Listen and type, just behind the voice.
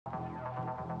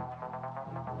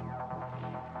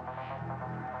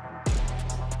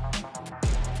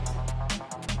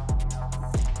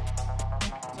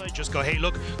just go, hey,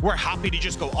 look, we're happy to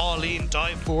just go all in,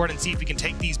 dive forward, and see if we can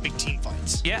take these big team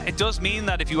fights. Yeah, it does mean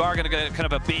that if you are going to get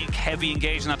kind of a big, heavy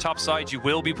engage on that top side, you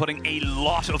will be putting a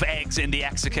lot of eggs in the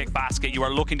extra kick basket. You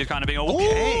are looking to kind of be,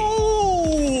 okay.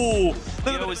 Ooh!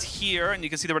 Leo is here, and you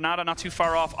can see the Renata not too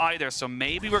far off either, so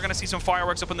maybe we're going to see some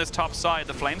fireworks up on this top side.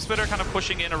 The Flame Splitter kind of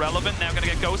pushing in Irrelevant, now going to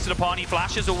get ghosted upon. He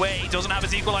flashes away, he doesn't have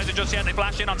his equalizer just yet. They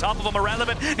flash in on top of him.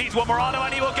 Irrelevant needs one more auto,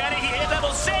 and he will get it. He hit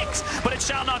level 6, but it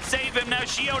shall not save him. Now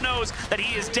Shio knows that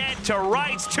he is dead to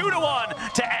rights.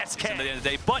 2-1 to SK at the end of the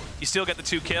day, but you still get the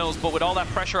 2 kills. But with all that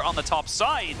pressure on the top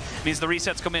side, means the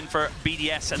resets come in for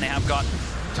BDS, and they have got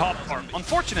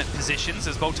unfortunate positions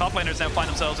as both top laners now find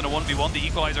themselves in a 1v1. The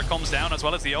equalizer comes down as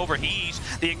well as the overheat.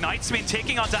 The Ignite's been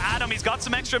ticking onto Adam. He's got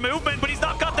some extra movement, but he's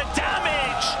not got the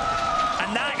damage.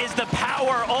 And that is the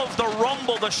power of the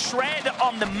Rumble, the shred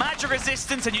on the magic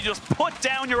resistance, and you just put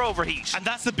down your overheat. And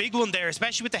that's the big one there,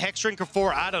 especially with the Hex Drinker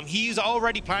for Adam. He's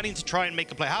already planning to try and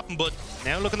make a play happen, but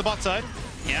now look on the bot side.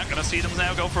 Yeah, gonna see them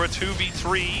now go for a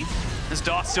 2v3 as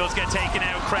Dots does get taken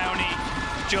out. Crowny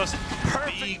just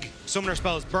perfect. Big summoner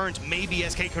spells burnt. Maybe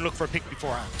SK can look for a pick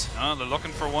beforehand. Oh, they're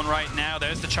looking for one right now.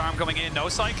 There's the charm coming in. No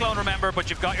Cyclone, remember, but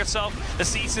you've got yourself a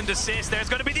cease and desist. There's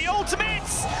going to be the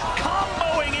ultimates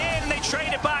comboing in. They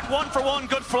trade it back 1-for-1.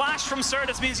 Good flash from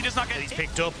Certus means he does not get. He's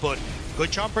picked up, but good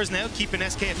chompers now keeping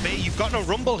SK at bay. You've got no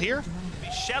Rumble here.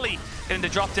 Shelly getting the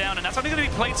drop down, and that's only going to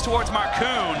be plates towards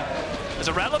Marcoon. There's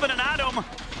Irrelevant and Adam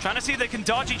trying to see if they can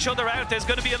dodge each other out. There's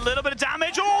going to be a little bit of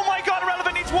damage. Oh my god,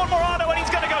 Irrelevant needs one more auto, and he's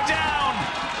going to go down.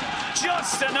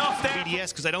 Just enough there. BDS,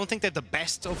 because I don't think they're the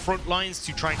best of front lines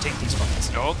to try and take these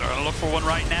fights. No, they're going to look for one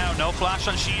right now. No flash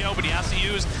on Shio, but he has to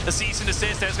use a cease and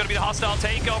desist. There's going to be the hostile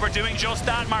takeover doing just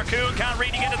that. Marcoon can't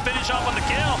really get a finish off on the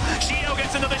kill. Shio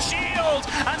gets another shield,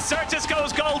 and Certus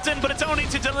goes golden, but it's only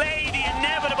to delay the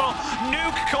inevitable.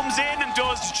 Nuke comes in and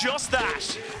does just that.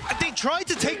 They tried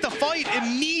to take the fight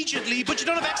immediately, but you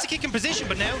don't have Exekick in position.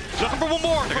 But now, looking for one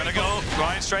more. They're going to go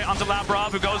right straight onto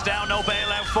Labrov, who goes down. No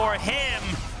bailout for him.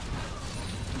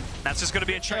 That's just going to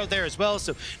be a child there as well.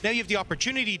 So now you have the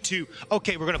opportunity to,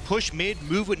 okay, we're going to push mid,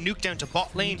 move with Nuke down to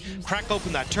bot lane, crack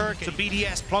open that turret. So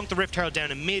BDS plonk the Rift Herald down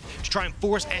in mid to try and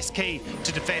force SK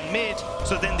to defend mid,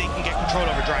 so then they can get control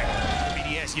over Dragon.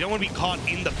 BDS, you don't want to be caught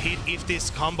in the pit if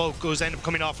this combo end up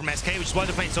coming off from SK, which is why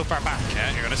they're playing so far back.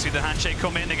 Yeah, you're going to see the handshake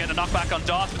come in. They get a knockback on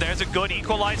Dots, but there's a good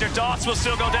equalizer. Dots will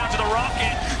still go down to the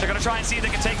rocket. They're going to try and see if they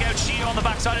can take out Shio on the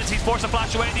backside as he's forced to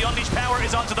flash away. The Unleashed power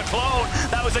is onto the clone.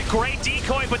 That was a great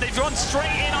decoy, but they've run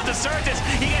straight in onto Certus.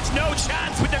 He gets no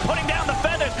chance, but they're putting down the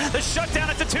feathers. The shutdown,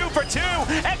 it's a 2-for-2.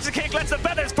 Exekick lets the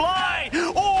feathers fly.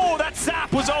 Oh, that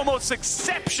zap was almost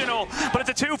exceptional, but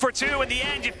it's a 2-for-2. In the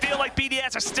end, you feel like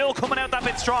BDS are still coming out that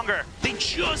bit stronger. They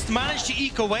just managed to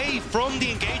eke away from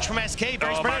the engage from SK.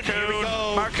 Marcoon,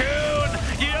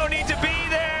 Marcoon, you don't need to be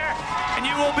there, and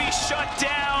you will be shut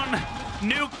down.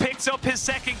 Nuke picks up his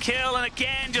second kill, and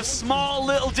again, just small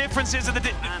little differences in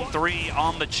the and 3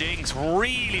 on the Jinx,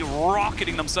 really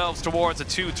rocketing themselves towards a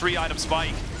 2-3 item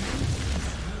spike.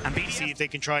 And see if they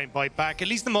can try and bite back. At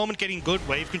least the moment getting good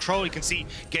wave control. You can see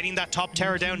getting that top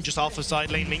tower down just off the side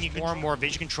lane, meaning more and more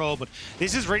vision control. But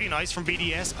this is really nice from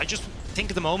BDS. I just think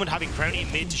at the moment having Crowny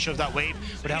in mid to shove that wave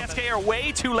would help. SK are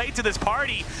way too late to this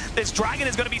party. This dragon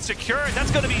is going to be secured. That's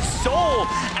going to be Soul,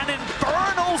 an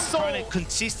infernal Soul. Trying to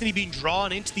consistently being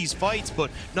drawn into these fights,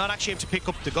 but not actually able to pick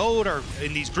up the gold or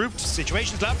in these group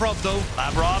situations. Labrov though.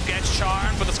 Labrov gets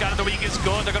charmed, but the scan of the week is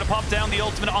good. They're going to pop down the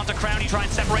ultimate onto Crowny, try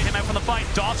and separate him out from the fight.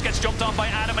 Gets jumped on by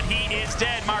Adam, and he is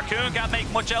dead. Marcoon can't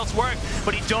make much else work,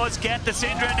 but he does get the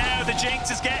Syndra now. The Jinx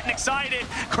is getting excited.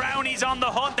 Crowny's on the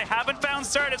hunt. They haven't found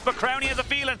Certus, but Crowny has a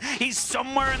feeling he's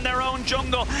somewhere in their own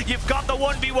jungle. You've got the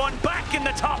 1v1 back in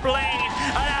the top lane,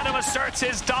 and Adam asserts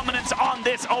his dominance on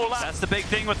this Olaf. That's the big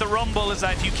thing with the Rumble, is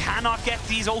that if you cannot get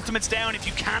these ultimates down, if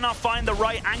you cannot find the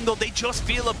right angle, they just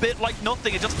feel a bit like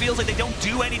nothing. It just feels like they don't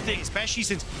do anything. Especially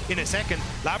since, in a second,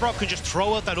 Labrov can just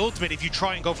throw out that ultimate if you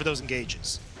try and go for those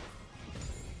engages.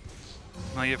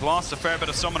 Well, you've lost a fair bit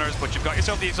of summoners, but you've got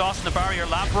yourself the exhaust and the barrier.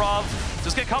 Labrov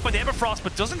does get caught by the Everfrost,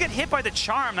 but doesn't get hit by the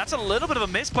charm. That's a little bit of a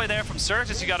misplay there from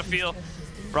Certus, you gotta feel.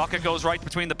 Rocket goes right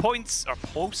between the points, or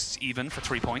posts even, for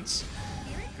 3 points.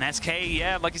 And SK,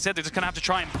 yeah, like you said, they're just gonna have to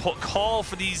try and call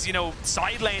for these, you know,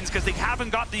 side lanes, because they haven't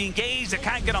got the engage. They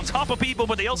can't get on top of people,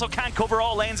 but they also can't cover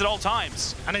all lanes at all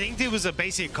times. And I think there was a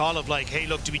basic call of like, hey,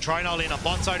 look, do we try and all in on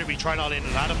bot side, or do we try and all in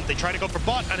on Adam? They try to go for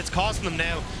bot, and it's costing them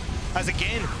now. As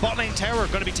again, bot lane tower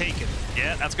going to be taken.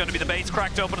 Yeah, that's going to be the base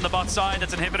cracked open on the bot side.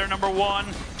 That's inhibitor number 1.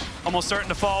 Almost certain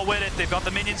to fall with it. They've got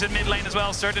the minions in mid lane as well.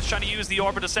 Certus trying to use the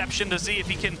Orb of Deception to see if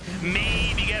he can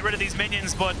maybe get rid of these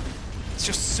minions, but It's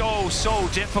just so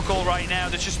difficult right now.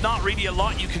 There's just not really a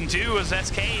lot you can do as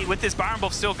SK with this Baron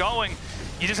buff still going.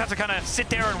 You just have to kind of sit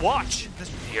there and watch.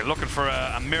 You're looking for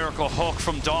a miracle hook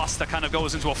from DOS that kind of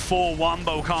goes into a full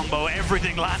wombo combo,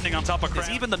 everything landing on top of Crown.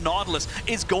 Even the Nautilus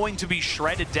is going to be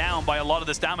shredded down by a lot of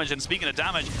this damage. And speaking of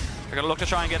damage, they're going to look to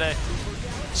try and get a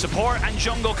support and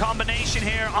jungle combination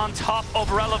here on top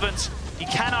of Relevant. He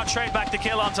cannot trade back the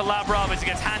kill onto Labrov as he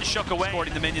gets hand shook away.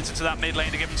 Supporting the minions into that mid lane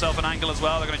to give himself an angle as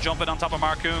well. They're going to jump in on top of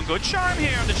Marcoon. Good charm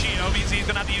here on the Chino. Means he's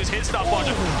going to have to use his stopwatch.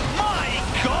 My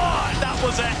God, that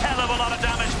was a hell of a lot of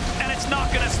damage. And it's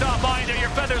not going to stop either. Your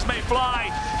feathers may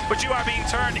fly, but you are being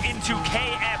turned into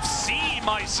KFC,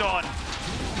 my son.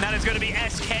 And that is going to be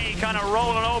SK kind of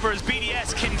rolling over as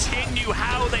BDS continue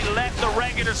how they left the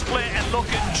regular split and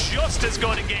looking just as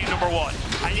good in game number 1.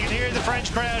 And you can hear the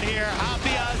French crowd here, happy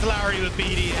as Larry with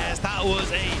BDS. That was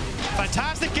a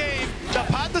fantastic game that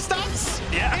pad the stats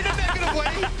in a negative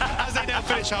way as they now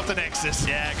finish off the Nexus.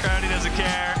 Yeah, Crowley doesn't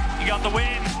care. You got the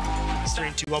win.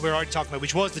 Into what we were already talking about,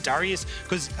 which was the Darius,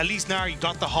 because at least now you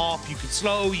got the hop, you can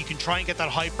slow, you can try and get that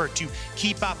hyper to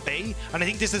keep at bay, and I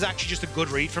think this is actually just a good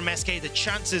read from SK. The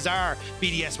chances are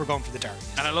BDS were going for the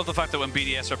Darius. And I love the fact that when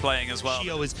BDS are playing as well,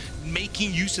 Shio is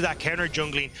making use of that counter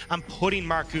jungling and putting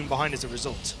Marcoon behind as a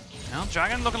result. Well,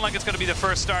 Dragon looking like it's going to be the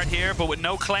first start here, but with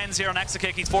no cleanse here on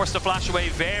Exakick, he's forced to flash away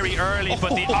very early,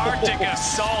 but the Arctic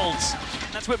Assault.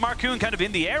 That's with Marcoon kind of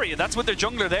in the area. That's with their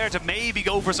jungler there to maybe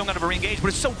go for some kind of a re-engage, but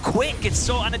it's so quick,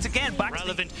 and it's again back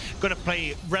Relevant, going to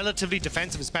play relatively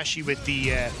defensive, especially with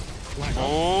the...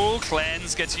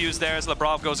 cleanse gets used there as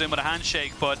Labrov goes in with a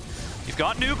handshake, but you've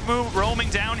got Nuke roaming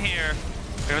down here.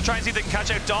 They're going to try and see if they can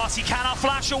catch out DOS. He cannot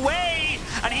flash away,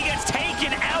 and he gets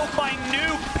taken out by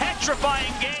Nuke.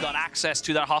 Petrifying game. He's got access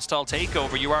to that hostile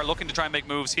takeover. You are looking to try and make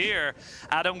moves here.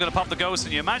 Adam going to pop the ghost,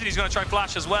 and you imagine he's going to try and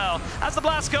flash as well. As the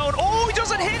blast going, oh, he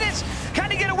doesn't hit it.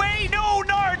 Can he get away? No,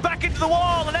 Nard back into the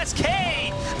wall, and SK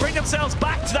bring themselves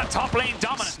back to that top lane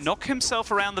dominance. Snuck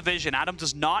himself around the vision. Adam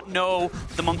does not know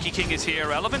the Monkey King is here.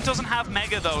 Relevant doesn't have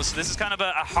Mega, though, so this is kind of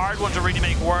a hard one to really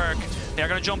make work. They're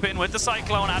going to jump in with the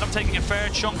Cyclone. Adam taking a fair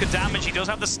chunk of damage. He does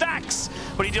have the stacks,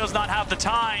 but he does not have the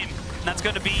time. And that's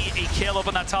going to be a kill up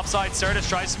on that top side. Certus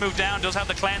tries to move down, does have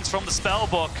the cleanse from the spell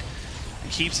book.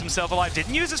 And keeps himself alive.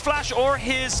 Didn't use his flash or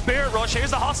his Spirit Rush.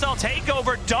 Here's the hostile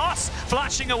takeover. DOS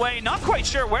flashing away. Not quite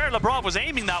sure where Labrov was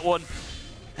aiming that one.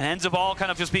 And ends up all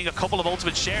kind of just being a couple of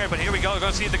ultimates shared. But here we go. We're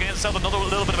going to see if they get themselves another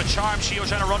little bit of a charm. Shio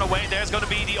trying to run away. There's going to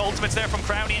be the ultimates there from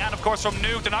Crowny and, of course, from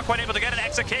Nuke. They're not quite able to get an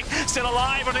Exa kick. Still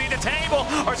alive underneath the table.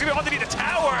 Or excuse me, underneath the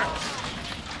tower.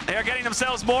 They are getting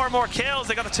themselves more and more kills.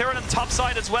 They got the turret on the top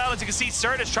side as well. As you can see,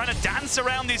 Certus trying to dance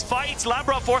around these fights.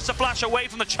 Labrov forced to flash away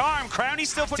from the charm. Crowny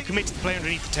still putting... commit to the play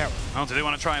underneath the tower. Oh, do they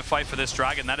want to try and fight for this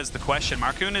dragon? That is the question.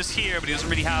 Marcoon is here, but he doesn't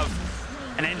really have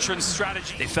an entrance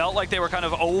strategy. They felt like they were kind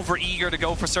of over-eager to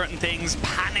go for certain things,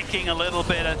 panicking a little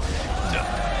bit.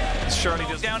 Surely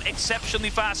goes down exceptionally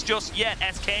fast just yet.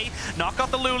 SK not got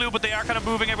the Lulu, but they are kind of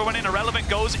moving everyone in. Irrelevant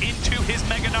goes into his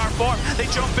Mega Gnar form. They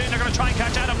jump in, they're going to try and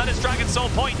catch Adam. That is Dragon Soul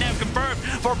point now confirmed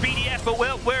for BDS, but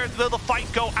where will the fight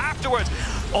go afterwards?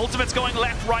 Ultimates going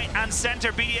left, right, and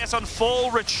center. BDS on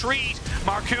full retreat.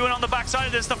 Marcoon on the backside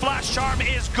of this. The flash charm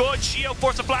is good. Shio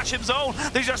forced to flash his own.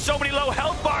 These are so many low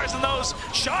health bars, and those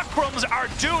chakrams are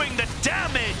doing the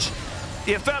damage.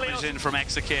 The Aphelios in from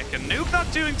Exakick, and Nuke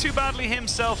not doing too badly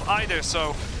himself either,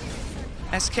 so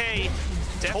SK,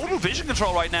 total vision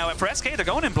control right now. For SK, they're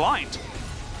going in blind.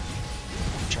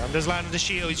 Charm does land on the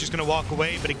shield, he's just going to walk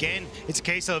away, but again, it's a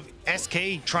case of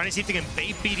SK trying to see if they can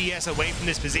bait BDS away from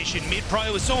this position.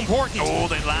 Mid-prio is so important. Oh,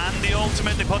 they land the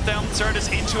ultimate, they put down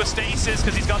Certus into a stasis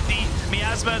because he's got the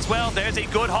miasma as well. There's a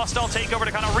good hostile takeover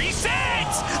to kind of reset.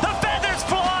 The feathers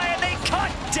fly and they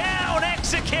cut down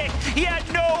Exakick. He had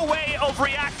no way of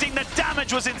reacting. The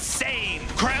damage was insane.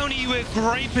 Crowny with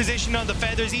great position on the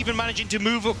feathers, even managing to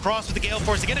move across with the Gale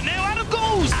Force to get it. Now Adam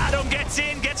goes! Adam gets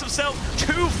in, gets himself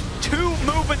two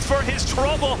movements for his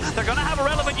trouble. They're going to have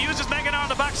Irrelevant use his Mega Gnar on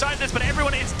the backside of this, but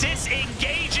everyone is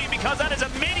disengaging because that is a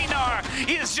mini Gnar.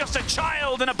 He is just a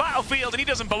child in a battlefield and he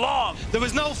doesn't belong. There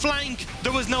was no flank,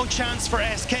 there was no chance for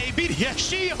SK.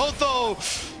 BDS Shio though,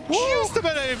 just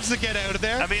about able to get out of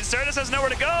there. I mean, Certus has nowhere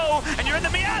to go, and you're in the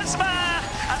miasma,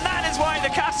 and that is why the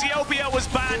Cassiopeia was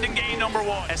banned in game number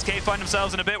 1. SK find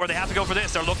themselves in a bit where they have to go for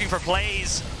this. They're looking for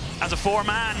plays as a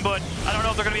 4-man, but I don't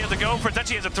know if they're going to be able to go for it. It's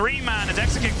actually as a 3-man, as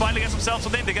Exakick finally gets himself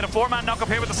something. They get a 4-man knock up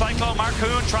here with the Cyclone.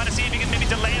 Marcoon trying to see if he can maybe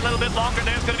delay a little bit longer.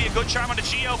 There's going to be a good charm on the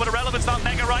Shio, but Irrelevant's not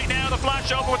Mega right now. The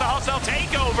flash over with the hostile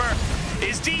takeover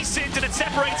is decent, and it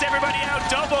separates everybody out.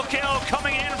 Double kill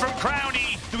coming in from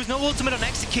Crowny. There was no ultimate on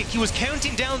Exekick. He was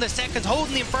counting down the seconds,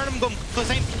 holding the Infernum gun,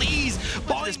 saying, please,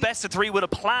 buy this best of 3 with a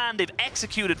plan. They've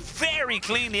executed very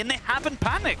cleanly, and they haven't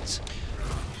panicked.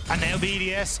 And now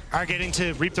BDS are getting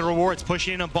to reap the rewards,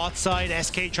 pushing in on bot side.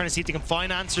 SK trying to see if they can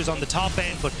find answers on the top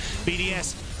end, but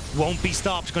BDS won't be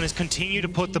stopped. Going to continue to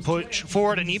put the push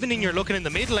forward, and even in you're looking in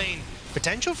the mid lane,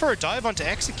 potential for a dive onto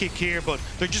Exekick here, but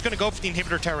they're just going to go for the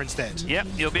inhibitor tower instead. Yep,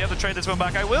 you'll be able to trade this one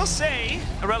back. I will say,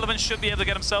 Irrelevant should be able to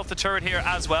get himself the turret here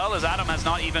as well, as Adam has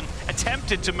not even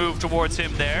attempted to move towards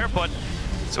him there, but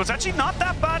so it's actually not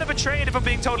that bad of a trade, if I'm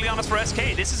being totally honest, for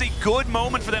SK. This is a good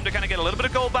moment for them to kind of get a little bit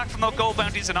of gold back from those gold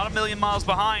bounties. They're not a million miles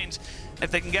behind.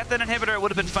 If they can get that inhibitor, it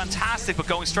would have been fantastic, but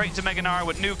going straight into Mega Nara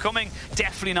with Nuke coming,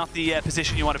 definitely not the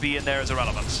position you want to be in there as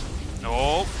Irrelevant.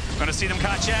 No, going to see them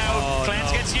catch out.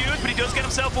 Cleanse gets used, but he does get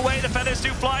himself away. The feathers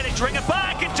do fly, they bring it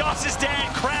back, and Joss is dead.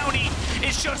 Crowny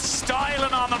is just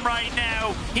styling on them right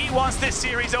now. He wants this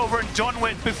series over and done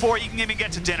with before he can even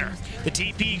get to dinner. The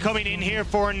TP coming in here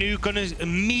for Nuke, going to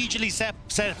immediately set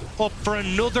up for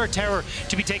another tower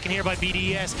to be taken here by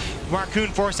BDS. Marcoon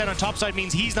forced out on top side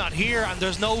means he's not here, and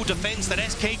there's no defense that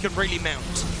SK can really mount.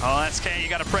 Oh, SK, you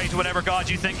got to pray to whatever god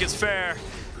you think is fair.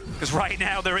 Because right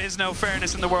now, there is no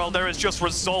fairness in the world. There is just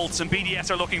results, and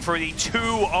BDS are looking for the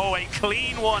 2-0, a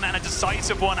clean one and a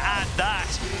decisive one at that.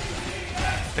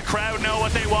 The crowd know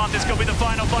what they want. This could be the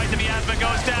final fight. The miasma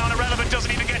goes down. Irrelevant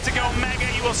doesn't even get to go mega.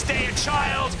 You will stay a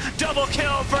child. Double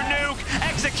kill for Nuke.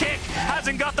 Exekick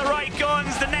hasn't got the right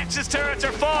guns. The Nexus turrets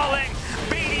are falling.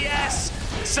 BDS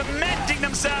cementing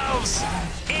themselves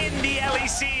in the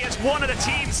LEC as one of the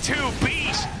teams to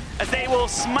beat, as they will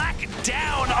smack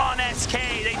down on SK.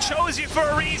 They chose you for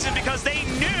a reason, because they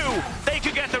knew they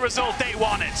could get the result they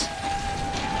wanted.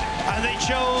 And they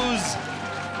chose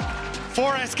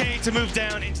for SK to move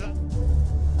down into